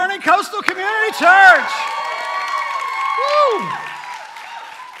Coastal Community Church. Woo!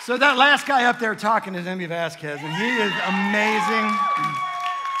 So that last guy up there talking is Emmy Vasquez, and he is amazing.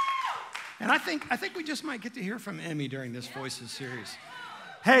 And I think we just might get to hear from Emmy during this Voices series.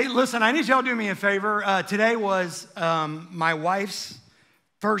 Hey, listen, I need y'all to do me a favor. Today was my wife's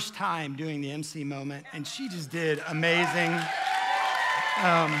first time doing the MC moment, and she just did amazing.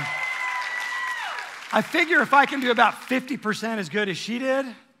 I figure if I can do about 50% as good as she did,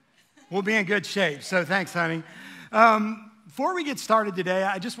 we'll be in good shape. So thanks, honey. Before we get started today,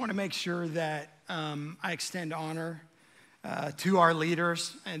 I just want to make sure that I extend honor to our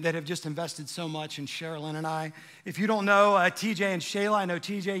leaders and that have just invested so much in Sherilyn and I. If you don't know TJ and Shayla, I know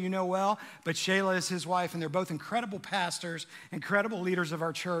TJ you know well, but Shayla is his wife, and they're both incredible pastors, incredible leaders of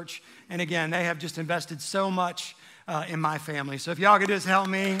our church. And again, they have just invested so much in my family. So if y'all could just help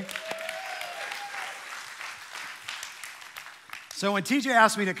me. So when TJ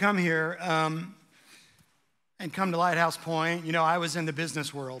asked me to come here and come to Lighthouse Point, you know, I was in the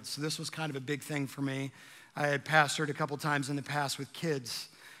business world, so this was kind of a big thing for me. I had pastored a couple times in the past with kids,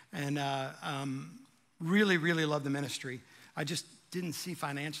 and really, really loved the ministry. I just didn't see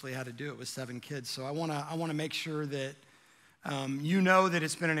financially how to do it with 7 kids, so I want to make sure that you know that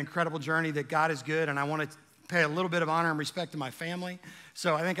it's been an incredible journey, that God is good, and I want to pay a little bit of honor and respect to my family.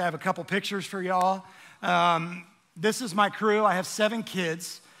 So I think I have a couple pictures for y'all. This is my crew. I have 7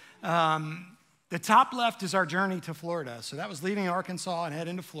 kids. The top left is our journey to Florida. So that was leaving Arkansas and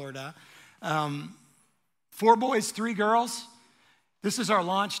heading to Florida. 4 boys, 3 girls. This is our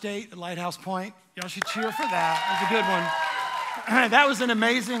launch date at Lighthouse Point. Y'all should cheer for that. It was a good one. That was an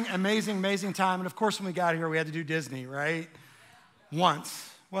amazing, amazing, amazing time. And of course, when we got here, we had to do Disney, right? Once.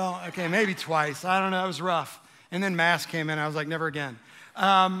 Well, okay, maybe twice. I don't know. It was rough. And then Mass came in. I was like, never again.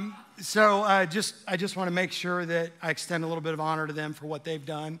 So I just want to make sure that I extend a little bit of honor to them for what they've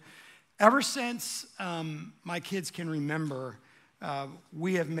done. Ever since my kids can remember,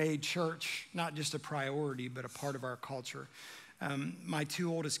 we have made church not just a priority, but a part of our culture. My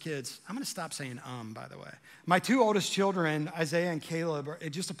 2 oldest kids, I'm going to stop saying by the way. My 2 oldest children, Isaiah and Caleb,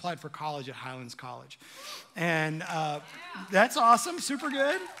 just applied for college at Highlands College. And that's awesome, super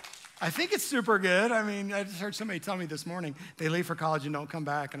good. I think it's super good. I mean, I just heard somebody tell me this morning, they leave for college and don't come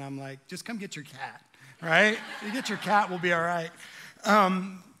back. And I'm like, just come get your cat, right? You get your cat, we'll be all right.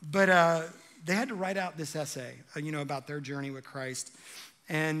 But they had to write out this essay, about their journey with Christ.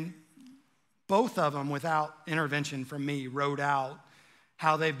 And both of them, without intervention from me, wrote out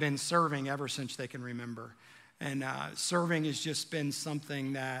how they've been serving ever since they can remember. And serving has just been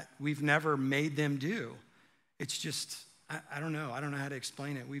something that we've never made them do. It's just, I don't know how to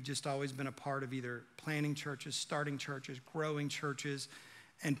explain it. We've just always been a part of either planning churches, starting churches, growing churches,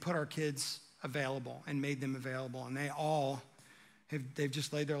 and put our kids available and made them available. And they've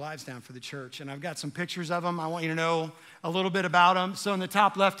just laid their lives down for the church. And I've got some pictures of them. I want you to know a little bit about them. So in the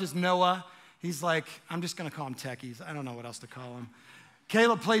top left is Noah. He's like, I'm just going to call him Techies. I don't know what else to call him.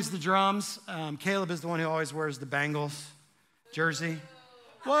 Caleb plays the drums. Caleb is the one who always wears the Bengals jersey.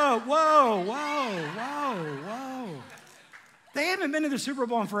 Whoa, whoa, whoa, whoa, whoa. They haven't been to the Super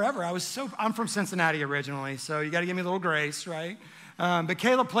Bowl in forever. I'm from Cincinnati originally, so you got to give me a little grace, right? But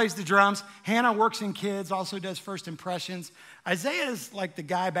Caleb plays the drums. Hannah works in kids, also does first impressions. Isaiah is like the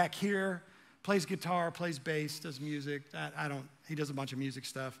guy back here, plays guitar, plays bass, does music. He does a bunch of music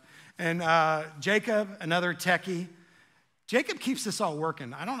stuff. And Jacob, another techie. Jacob keeps this all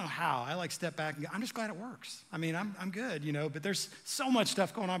working. I don't know how. I step back and go, I'm just glad it works. I mean, I'm good, but there's so much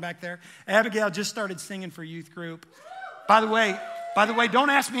stuff going on back there. Abigail just started singing for youth group. By the way, don't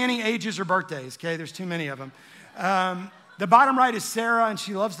ask me any ages or birthdays, okay? There's too many of them. The bottom right is Sarah, and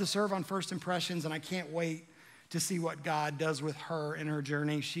she loves to serve on First Impressions, and I can't wait to see what God does with her in her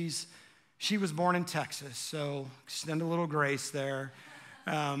journey. She was born in Texas, so extend a little grace there.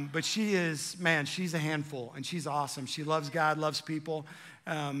 But she's a handful, and she's awesome. She loves God, loves people.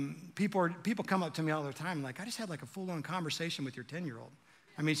 People come up to me all the time, like, I just had like a full-on conversation with your 10-year-old.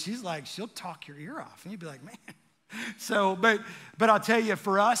 I mean, she'll talk your ear off, and you'd be like, man. So, but I'll tell you,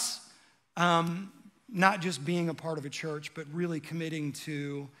 for us, not just being a part of a church, but really committing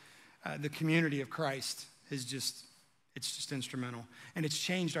to the community of Christ it's just instrumental. And it's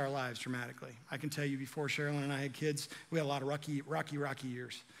changed our lives dramatically. I can tell you, before Sherilyn and I had kids, we had a lot of rocky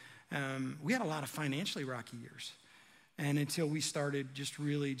years. We had a lot of financially rocky years. And until we started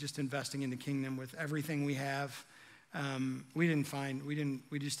really investing in the kingdom with everything we have, we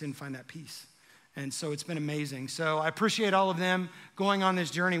just didn't find that peace. And so it's been amazing. So I appreciate all of them going on this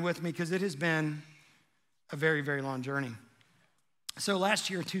journey with me, because it has been a very, very long journey. So last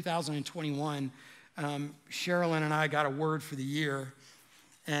year, 2021, Sherilyn and I got a word for the year.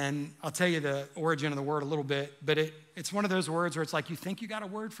 And I'll tell you the origin of the word a little bit, but it's one of those words where it's like you think you got a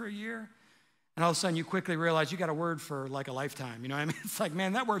word for a year, and all of a sudden you quickly realize you got a word for like a lifetime. You know what I mean? It's like,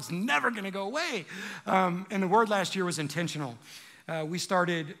 man, that word's never going to go away. And the word last year was intentional. We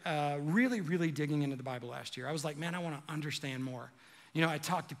started really, really digging into the Bible last year. I was like, man, I want to understand more. You know, I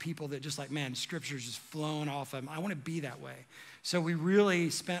talked to people that just like, man, Scripture's just flowing off of them. I want to be that way. So we really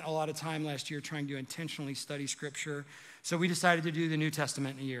spent a lot of time last year trying to intentionally study Scripture. So we decided to do the New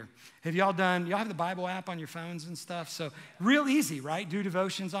Testament in a year. Y'all have the Bible app on your phones and stuff? So real easy, right? Do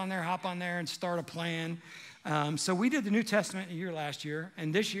devotions on there, hop on there and start a plan. So we did the New Testament in a year last year.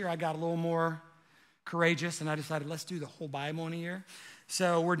 And this year I got a little more courageous and I decided let's do the whole Bible in a year.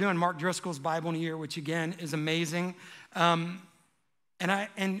 So we're doing Mark Driscoll's Bible in a year, which again is amazing. And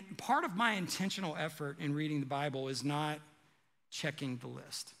part of my intentional effort in reading the Bible is not checking the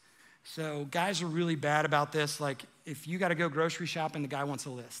list. So guys are really bad about this. Like if you got to go grocery shopping, the guy wants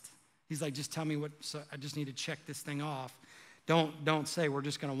a list. He's like, just tell me I just need to check this thing off. Don't say we're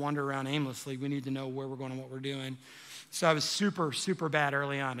just going to wander around aimlessly. We need to know where we're going and what we're doing. So I was super, super bad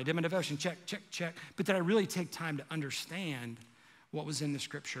early on. I did my devotion, check. But did I really take time to understand what was in the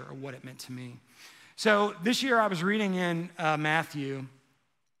Scripture or what it meant to me? So this year I was reading in Matthew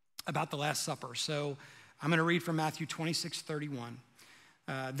about the Last Supper. So I'm going to read from Matthew 26:31.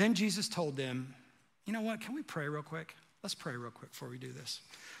 Then Jesus told them, you know what, can we pray real quick? Let's pray real quick before we do this.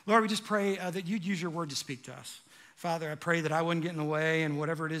 Lord, we just pray that you'd use your word to speak to us. Father, I pray that I wouldn't get in the way and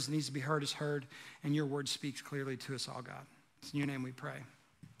whatever it is that needs to be heard is heard and your word speaks clearly to us all, God. It's in your name we pray.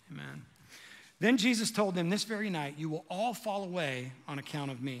 Amen. Then Jesus told them, this very night you will all fall away on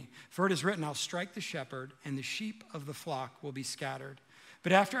account of me. For it is written, I'll strike the shepherd and the sheep of the flock will be scattered.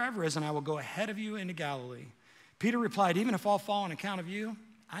 But after I've risen, I will go ahead of you into Galilee. Peter replied, even if all fall on account of you,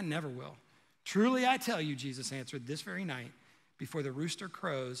 I never will. Truly I tell you, Jesus answered, this very night, before the rooster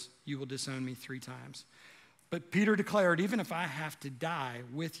crows, you will disown me 3 times. But Peter declared, even if I have to die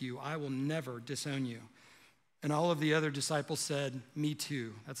with you, I will never disown you. And all of the other disciples said, me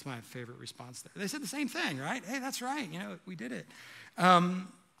too. That's my favorite response there. They said the same thing, right? Hey, that's right. You know, we did it.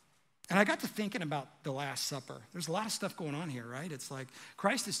 And I got to thinking about the Last Supper. There's a lot of stuff going on here, right? It's like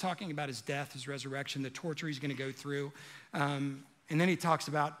Christ is talking about his death, his resurrection, the torture he's going to go through. And then he talks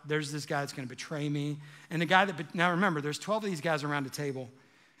about there's this guy that's going to betray me. And the guy now remember, there's 12 of these guys around the table.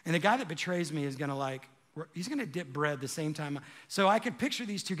 And the guy that betrays me is going to he's going to dip bread the same time. So I could picture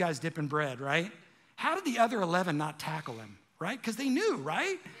these 2 guys dipping bread, right? How did the other 11 not tackle him, right? Because they knew,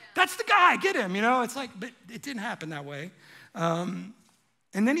 right? Yeah. That's the guy, get him, you know? It's like, but it didn't happen that way. And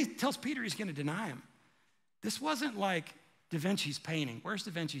then he tells Peter he's going to deny him. This wasn't like Da Vinci's painting. Where's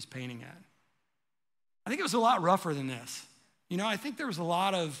Da Vinci's painting at? I think it was a lot rougher than this. You know, I think there was a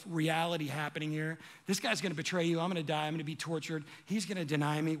lot of reality happening here. This guy's going to betray you. I'm going to die. I'm going to be tortured. He's going to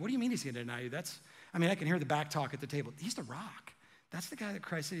deny me. What do you mean he's going to deny you? I can hear the back talk at the table. He's the rock. That's the guy that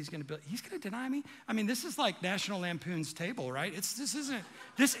Christ said he's going to build. He's going to deny me? I mean, this is like National Lampoon's Table, right?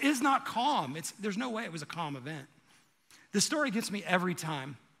 This is not calm. There's no way it was a calm event. The story gets me every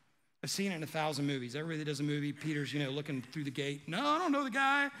time. I've seen it in 1,000 movies. Everybody that does a movie, Peter's, looking through the gate. No, I don't know the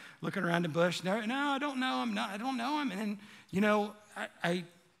guy. Looking around the bush. No, I don't know him. No, I don't know him. And then,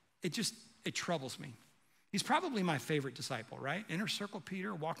 it troubles me. He's probably my favorite disciple, right? Inner circle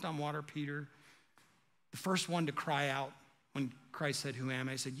Peter, walked on water Peter. The first one to cry out when Christ said, who am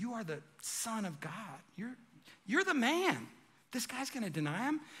I? He said, you are the Son of God. You're the man. This guy's going to deny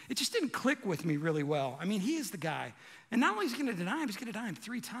him? It just didn't click with me really well. I mean, he is the guy. And not only is he going to deny him, he's going to deny him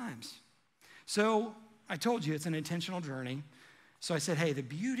 3 times. So I told you it's an intentional journey. So I said, hey, the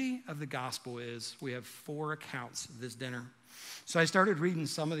beauty of the gospel is we have 4 accounts of this dinner. So I started reading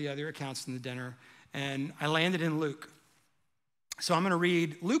some of the other accounts in the dinner, and I landed in Luke. So I'm going to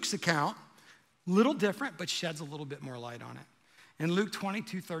read Luke's account, a little different, but sheds a little bit more light on it. In Luke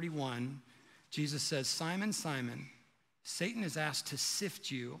 22:31, Jesus says, Simon, Simon, Satan is asked to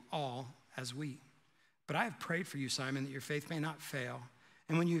sift you all as wheat. But I have prayed for you, Simon, that your faith may not fail.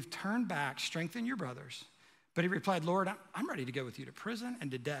 And when you've turned back, strengthen your brothers. But he replied, Lord, I'm ready to go with you to prison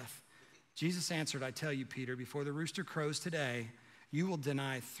and to death. Jesus answered, I tell you, Peter, before the rooster crows today, you will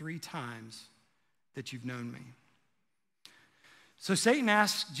deny 3 times that you've known me. So Satan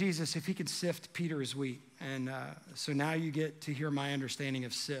asked Jesus if he could sift Peter as wheat. And so now you get to hear my understanding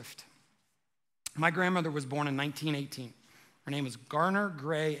of sift. My grandmother was born in 1918. Her name was Garner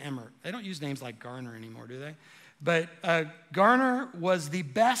Gray Emmert. They don't use names like Garner anymore, do they? But Garner was the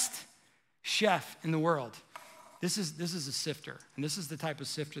best chef in the world. This is a sifter, and this is the type of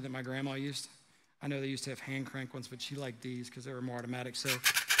sifter that my grandma used. I know they used to have hand crank ones, but she liked these because they were more automatic. So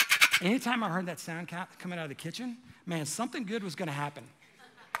anytime I heard that sound coming out of the kitchen, man, something good was going to happen.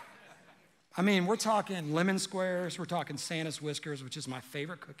 I mean, we're talking lemon squares, we're talking Santa's Whiskers, which is my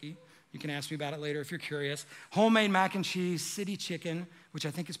favorite cookie. You can ask me about it later if you're curious. Homemade mac and cheese, city chicken, which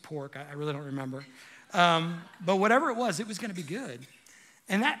I think is pork. I really don't remember. But whatever it was going to be good.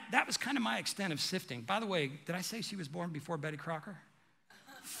 And that was kind of my extent of sifting. By the way, did I say she was born before Betty Crocker?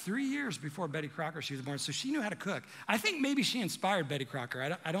 3 years before Betty Crocker she was born, so she knew how to cook. I think maybe she inspired Betty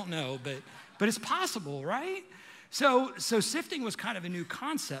Crocker. I don't know, but it's possible, right? So sifting was kind of a new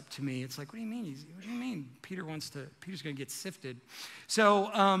concept to me. It's like, what do you mean? What do you mean Peter's going to get sifted?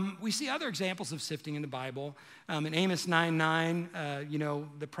 So we see other examples of sifting in the Bible. In Amos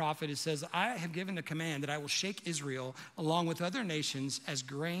 9:9, the prophet, it says, I have given the command that I will shake Israel along with other nations as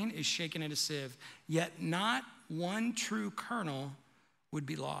grain is shaken in a sieve, yet not one true kernel would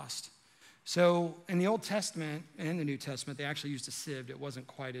be lost. So in the Old Testament and in the New Testament, they actually used a sieve. It wasn't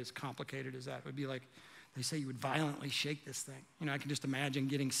quite as complicated as that. It would be like, they say you would violently shake this thing. I can just imagine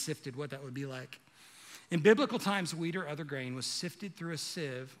getting sifted, what that would be like. In biblical times, wheat or other grain was sifted through a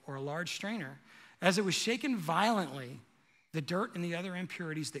sieve or a large strainer. As it was shaken violently, the dirt and the other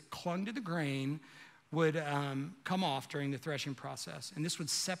impurities that clung to the grain would come off during the threshing process. And this would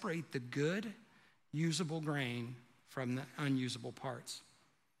separate the good, usable grain from the unusable parts.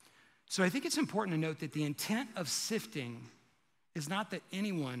 So I think it's important to note that the intent of sifting is not that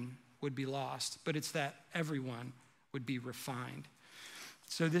anyone would be lost, but it's that everyone would be refined.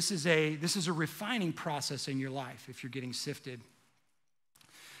 So this is a refining process in your life if you're getting sifted.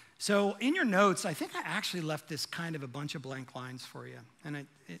 So in your notes, I think I actually left this kind of a bunch of blank lines for you. And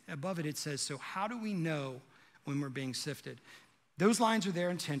above it says, so how do we know when we're being sifted? Those lines are there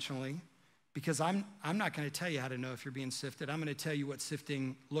intentionally because I'm not going to tell you how to know if you're being sifted. I'm going to tell you what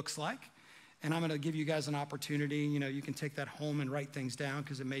sifting looks like. And I'm going to give you guys an opportunity. You can take that home and write things down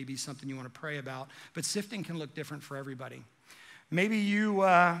because it may be something you want to pray about. But sifting can look different for everybody. Maybe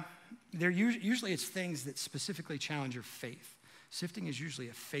usually it's things that specifically challenge your faith. Sifting is usually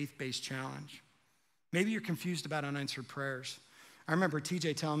a faith-based challenge. Maybe you're confused about unanswered prayers. I remember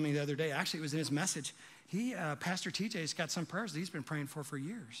TJ telling me the other day, actually it was in his message, Pastor TJ's got some prayers that he's been praying for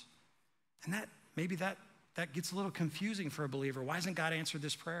years. And maybe that gets a little confusing for a believer. Why hasn't God answered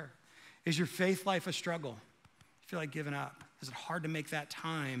this prayer? Is your faith life a struggle? You feel like giving up? Is it hard to make that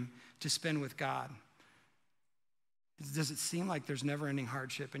time to spend with God? Does it seem like there's never-ending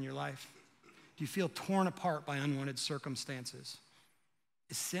hardship in your life? Do you feel torn apart by unwanted circumstances?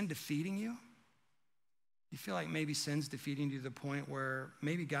 Is sin defeating you? You feel like maybe sin's defeating you to the point where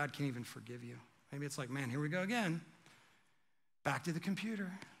maybe God can't even forgive you. Maybe it's like, man, here we go again. Back to the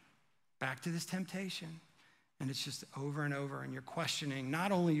computer. Back to this temptation. And it's just over and over, and you're questioning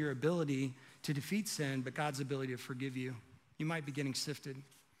not only your ability to defeat sin, but God's ability to forgive you. You might be getting sifted. You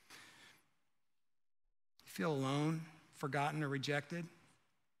feel alone, forgotten, or rejected.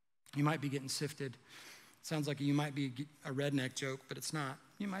 You might be getting sifted. It sounds like you might be a redneck joke, but it's not.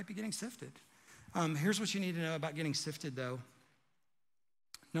 You might be getting sifted. Here's what you need to know about getting sifted, though.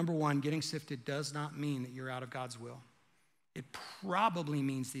 Number one, getting sifted does not mean that you're out of God's will. It probably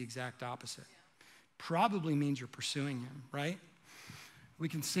means the exact opposite. Probably means you're pursuing him, right? We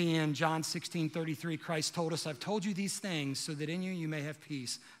can see in John 16:33, Christ told us, I've told you these things so that in you may have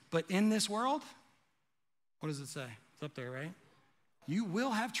peace. But in this world, what does it say? It's up there, right? You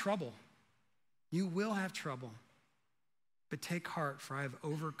will have trouble. You will have trouble. But take heart, for I have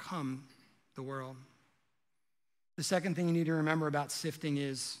overcome the world. The second thing you need to remember about sifting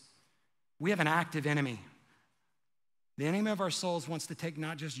is we have an active enemy. The enemy of our souls wants to take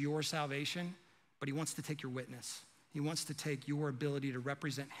not just your salvation, but he wants to take your witness. He wants to take your ability to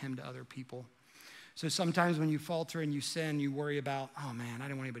represent him to other people. So sometimes when you falter and you sin, you worry about, oh man, I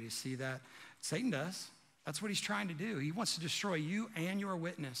don't want anybody to see that. Satan does. That's what he's trying to do. He wants to destroy you and your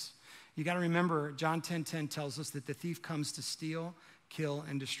witness. You got to remember, John 10:10 tells us that the thief comes to steal, kill,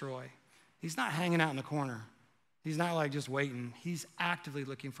 and destroy. He's not hanging out in the corner. He's not like just waiting. He's actively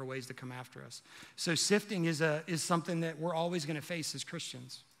looking for ways to come after us. So sifting is something that we're always going to face as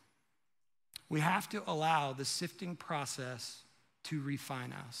Christians. We have to allow the sifting process to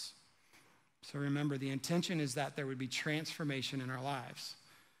refine us. So remember, the intention is that there would be transformation in our lives.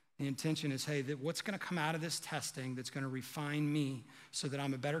 The intention is, hey, that what's going to come out of this testing that's going to refine me so that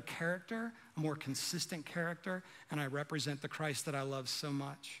I'm a better character, a more consistent character, and I represent the Christ that I love so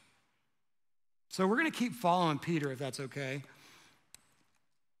much. So we're going to keep following Peter, if that's okay.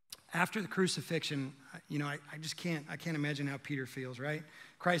 After the crucifixion, I can't imagine how Peter feels, right?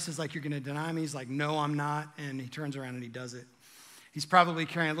 Christ is like, you're going to deny me. He's like, no, I'm not. And he turns around and he does it. He's probably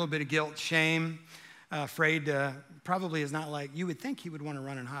carrying a little bit of guilt, shame, afraid to, probably is not like, you would think he would want to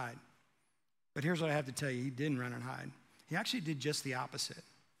run and hide. But here's what I have to tell you. He didn't run and hide. He actually did just the opposite.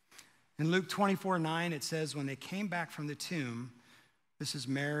 In Luke 24:9, it says, when they came back from the tomb, this is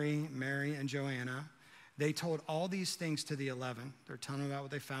Mary, and Joanna, they told all these things to the 11. They're telling them about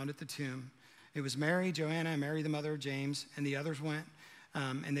what they found at the tomb. It was Mary, Joanna, Mary, the mother of James, and the others went,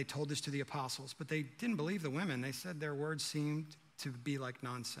 and they told this to the apostles. But they didn't believe the women. They said their words seemed to be like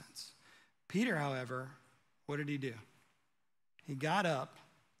nonsense. Peter, however, what did he do? He got up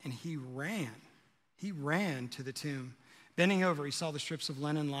and he ran. He ran to the tomb. Bending over, he saw the strips of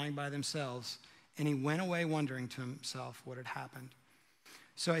linen lying by themselves, and he went away wondering to himself what had happened.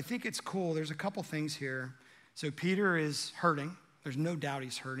 So I think it's cool. There's a couple things here. So Peter is hurting. There's no doubt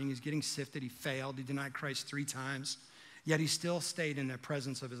he's hurting. He's getting sifted. He failed. He denied Christ 3 times. Yet he still stayed in the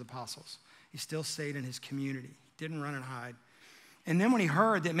presence of his apostles. He still stayed in his community. He didn't run and hide. And then when he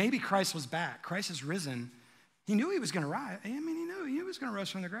heard that maybe Christ was back, Christ has risen, he knew he was going to rise. I mean, he knew he was going to rise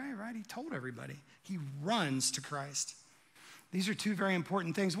from the grave, right? He told everybody. He runs to Christ. These are 2 very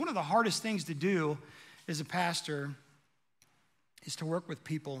important things. One of the hardest things to do as a pastor is to work with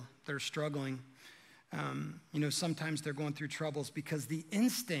people that are struggling. Sometimes they're going through troubles because the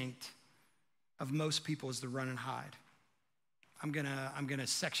instinct of most people is to run and hide. I'm gonna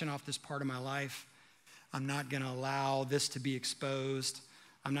section off this part of my life. I'm not gonna allow this to be exposed.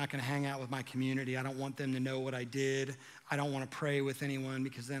 I'm not gonna hang out with my community. I don't want them to know what I did. I don't want to pray with anyone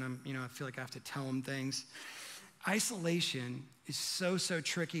because then I feel like I have to tell them things. Isolation is so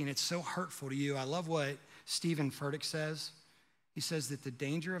tricky and it's so hurtful to you. I love what Stephen Furtick says. He says that the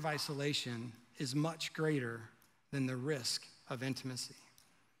danger of isolation is much greater than the risk of intimacy.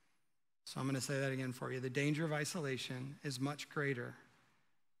 So I'm going to say that again for you. The danger of isolation is much greater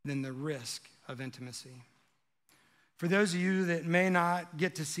than the risk of intimacy. For those of you that may not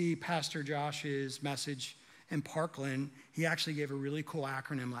get to see Pastor Josh's message in Parkland, he actually gave a really cool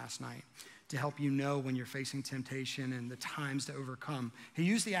acronym last night to help you know when you're facing temptation and the times to overcome. He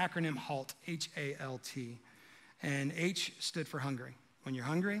used the acronym HALT, H-A-L-T. And H stood for hungry. When you're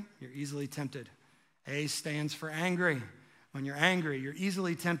hungry, you're easily tempted. A stands for angry. When you're angry, you're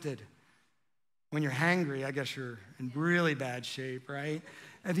easily tempted. When you're hangry, I guess you're in really bad shape, right?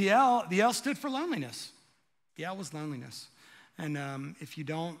 And the L stood for loneliness. The L was loneliness. And if you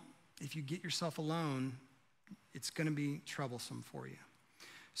get yourself alone, it's going to be troublesome for you.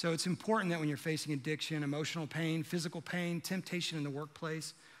 So it's important that when you're facing addiction, emotional pain, physical pain, temptation in the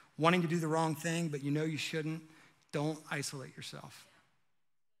workplace, wanting to do the wrong thing, but you know you shouldn't, don't isolate yourself.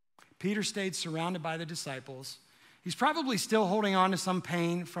 Peter stayed surrounded by the disciples. He's probably still holding on to some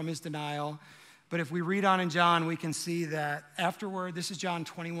pain from his denial, but if we read on in John, we can see that afterward, this is John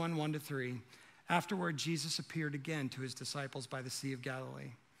 21, 1-3, afterward, Jesus appeared again to his disciples by the Sea of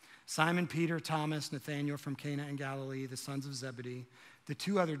Galilee. Simon, Peter, Thomas, Nathanael from Cana in Galilee, the sons of Zebedee, the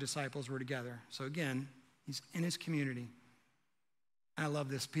 2 other disciples were together. So again, he's in his community. And I love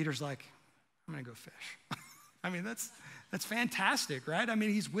this. Peter's like, I'm going to go fish. I mean, that's fantastic, right? I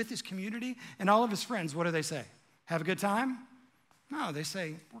mean, he's with his community and all of his friends. What do they say? Have a good time? No, they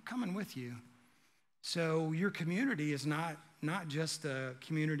say, we're coming with you. So your community is not just a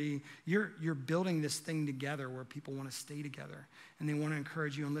community. You're building this thing together where people want to stay together and they want to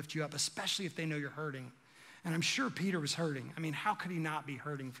encourage you and lift you up, especially if they know you're hurting. And I'm sure Peter was hurting. I mean, how could he not be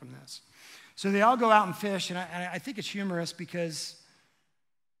hurting from this? So they all go out and fish, and I think it's humorous because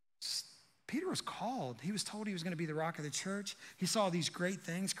Peter was called. He was told he was going to be the rock of the church. He saw these great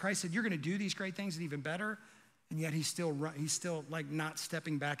things. Christ said, you're going to do these great things and even better. And yet he's still like not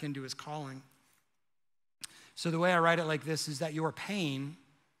stepping back into his calling. So the way I write it like this is that your pain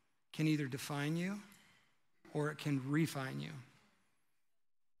can either define you or it can refine you.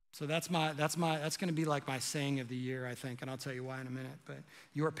 So that's going to be like my saying of the year, I think, and I'll tell you why in a minute. But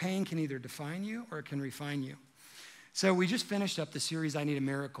your pain can either define you or it can refine you. So we just finished up the series, I Need a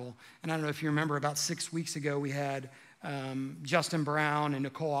Miracle. And I don't know if you remember, about 6 weeks ago, we had Justin Brown and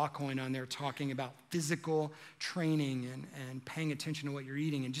Nicole Aucoin on there talking about physical training and paying attention to what you're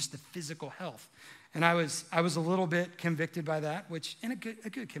eating and just the physical health. And I was a little bit convicted by that, which, and a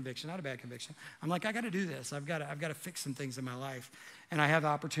good conviction, not a bad conviction. I'm like, I got to do this. I've got to fix some things in my life. And I have the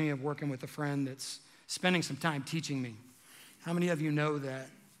opportunity of working with a friend that's spending some time teaching me. How many of you know that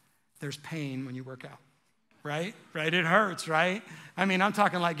there's pain when you work out? Right? Right? It hurts, right? I mean, I'm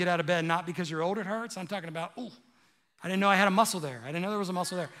talking like get out of bed, not because you're old it hurts. I'm talking about, I didn't know I had a muscle there. I didn't know there was a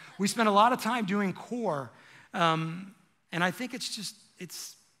muscle there. We spend a lot of time doing core. And I think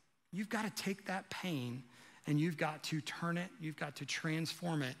you've got to take that pain and you've got to turn it, you've got to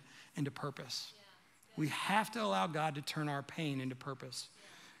transform it into purpose. We have to allow God to turn our pain into purpose.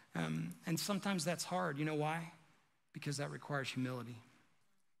 And sometimes that's hard. You know why? Because that requires humility.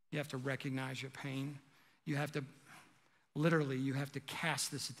 You have to recognize your pain. You have to Literally, you have to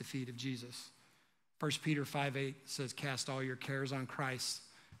cast this at the feet of Jesus. 1 Peter 5:8 says, cast all your cares on Christ,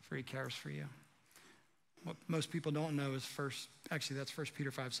 for he cares for you. What most people don't know is that's 1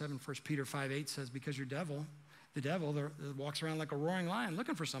 Peter 5:7. 1 Peter 5:8 says, because the devil walks around like a roaring lion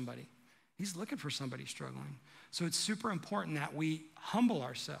looking for somebody. He's looking for somebody struggling. So it's super important that we humble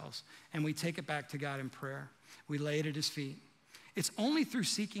ourselves and we take it back to God in prayer. We lay it at his feet. It's only through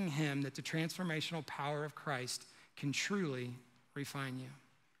seeking him that the transformational power of Christ can truly refine you.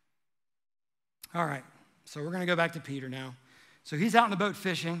 All right, so we're going to go back to Peter now. So he's out in the boat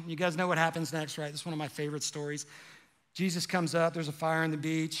fishing. You guys know what happens next, right? This is one of my favorite stories. Jesus comes up. There's a fire on the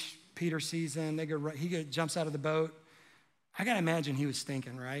beach. Peter sees him. He jumps out of the boat. I got to imagine he was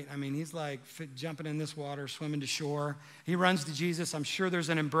thinking, right? I mean, he's like jumping in this water, swimming to shore. He runs to Jesus. I'm sure there's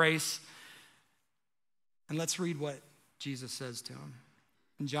an embrace. And let's read what Jesus says to him.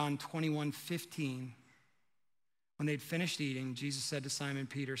 In John 21:15, when they'd finished eating, Jesus said to Simon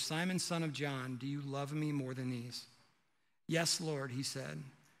Peter, Simon, son of John, do you love me more than these? Yes, Lord, he said.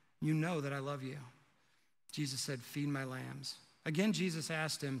 You know that I love you. Jesus said, feed my lambs. Again, Jesus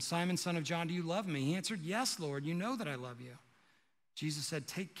asked him, Simon, son of John, do you love me? He answered, yes, Lord, you know that I love you. Jesus said,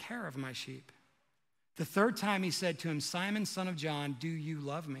 take care of my sheep. The third time he said to him, Simon, son of John, do you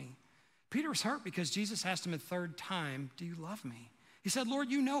love me? Peter was hurt because Jesus asked him a third time, do you love me? He said, Lord,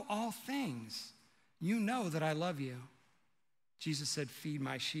 you know all things. You know that I love you. Jesus said, feed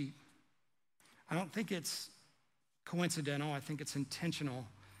my sheep. I don't think it's coincidental. I think it's intentional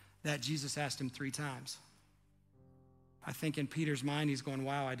that Jesus asked him 3 times. I think in Peter's mind, he's going,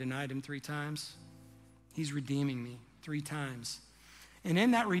 wow, I denied him 3 times. He's redeeming me 3 times. And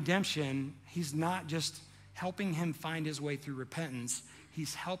in that redemption, he's not just helping him find his way through repentance.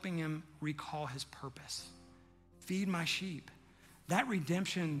 He's helping him recall his purpose. Feed my sheep. That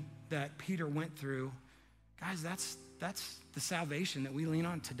redemption that Peter went through, guys, that's the salvation that we lean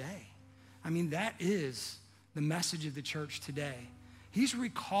on today. I mean, that is the message of the church today. He's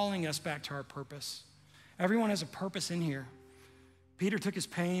recalling us back to our purpose. Everyone has a purpose in here. Peter took his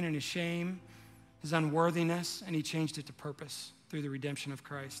pain and his shame, his unworthiness, and he changed it to purpose through the redemption of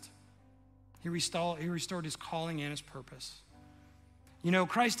Christ. He restored his calling and his purpose. You know,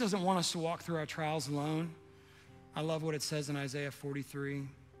 Christ doesn't want us to walk through our trials alone. I love what it says in Isaiah 43.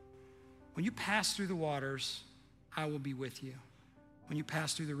 When you pass through the waters, I will be with you. When you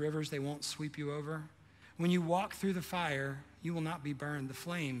pass through the rivers, they won't sweep you over. When you walk through the fire, you will not be burned. The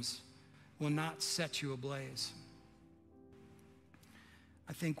flames will not set you ablaze.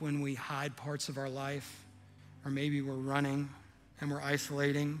 I think when we hide parts of our life, or maybe we're running and we're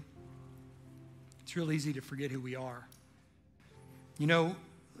isolating, it's real easy to forget who we are. You know,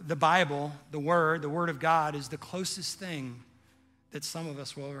 the Bible, the Word of God is the closest thing that some of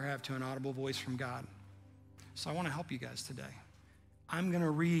us will ever have to an audible voice from God. So I want to help you guys today. I'm going to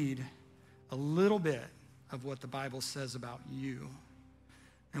read a little bit of what the Bible says about you.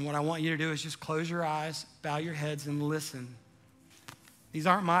 And what I want you to do is just close your eyes, bow your heads, and listen. These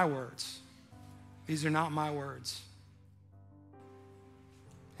aren't my words. These are not my words.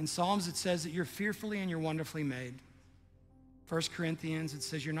 In Psalms, it says that you're fearfully and you're wonderfully made. 1 Corinthians, it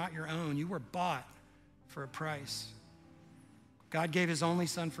says you're not your own. You were bought for a price. God gave his only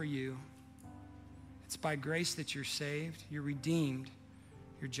son for you. It's by grace that you're saved, you're redeemed,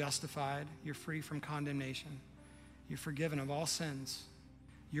 you're justified, you're free from condemnation, you're forgiven of all sins,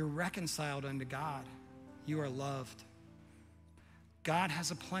 you're reconciled unto God, you are loved. God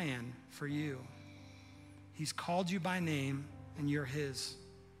has a plan for you. He's called you by name, and you're his.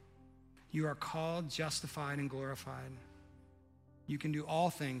 You are called, justified, and glorified. You can do all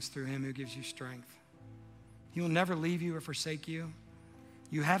things through him who gives you strength. He will never leave you or forsake you.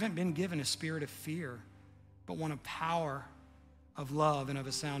 You haven't been given a spirit of fear, but one of power, of love, and of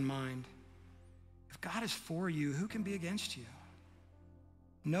a sound mind. If God is for you, who can be against you?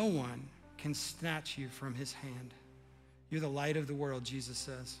 No one can snatch you from his hand. You're the light of the world, Jesus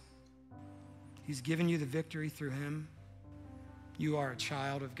says. He's given you the victory through him. You are a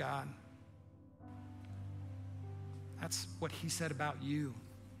child of God. That's what he said about you.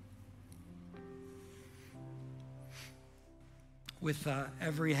 With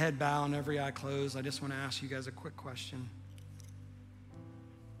every head bowed and every eye closed, I just want to ask you guys a quick question.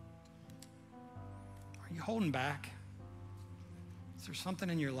 Are you holding back? Is there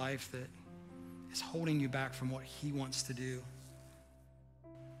something in your life that is holding you back from what he wants to do?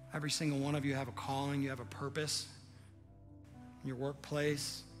 Every single one of you have a calling, you have a purpose. In your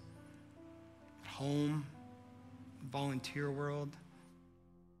workplace, at home, volunteer world.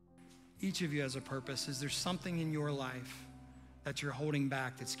 Each of you has a purpose. Is there something in your life that you're holding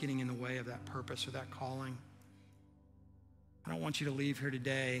back that's getting in the way of that purpose or that calling? I don't want you to leave here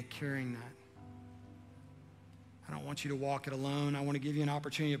today carrying that. I don't want you to walk it alone. I want to give you an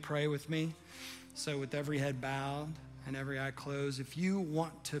opportunity to pray with me. So with every head bowed and every eye closed, if you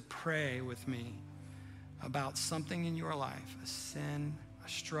want to pray with me about something in your life, a sin, a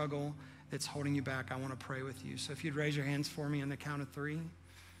struggle that's holding you back, I want to pray with you. So if you'd raise your hands for me on the count of 3.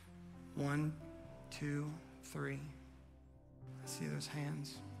 1, 2, 3. I see those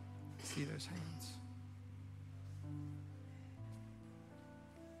hands. I see those hands.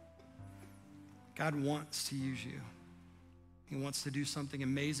 God wants to use you. He wants to do something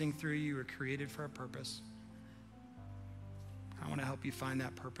amazing through you. You were created for a purpose. I want to help you find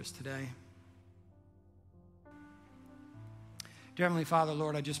that purpose today. Dear Heavenly Father,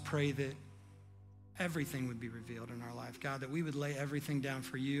 Lord, I just pray that everything would be revealed in our life. God, that we would lay everything down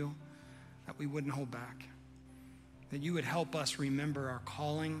for you, that we wouldn't hold back, that you would help us remember our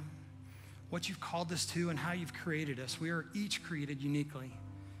calling, what you've called us to, and how you've created us. We are each created uniquely,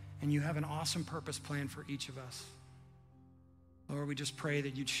 and you have an awesome purpose plan for each of us. Lord, we just pray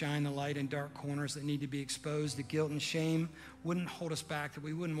that you'd shine the light in dark corners that need to be exposed, that guilt and shame wouldn't hold us back, that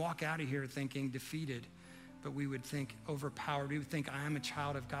we wouldn't walk out of here thinking defeated, but we would think overpowered. We would think, I am a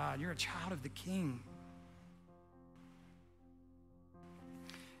child of God. You're a child of the King.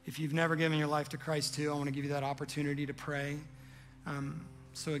 If you've never given your life to Christ too, I want to give you that opportunity to pray.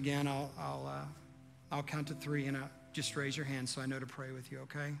 So again, I'll count to 3 and just raise your hand so I know to pray with you,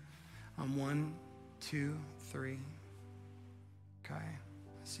 okay? 1, 2, 3. Okay.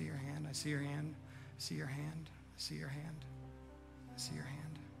 I see your hand. I see your hand. I see your hand. I see your hand. I see your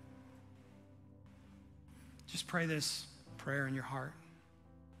hand. Just pray this prayer in your heart.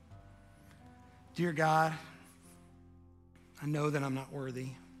 Dear God, I know that I'm not worthy.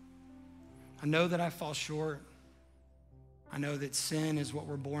 I know that I fall short. I know that sin is what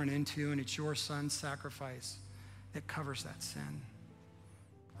we're born into, and it's your Son's sacrifice that covers that sin.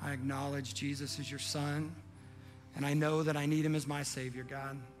 I acknowledge Jesus is your Son, and I know that I need him as my Savior,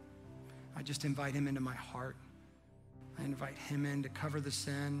 God. I just invite him into my heart. I invite him in to cover the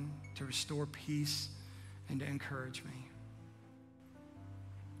sin, to restore peace, and to encourage me.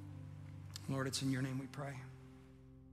 Lord, it's in your name we pray.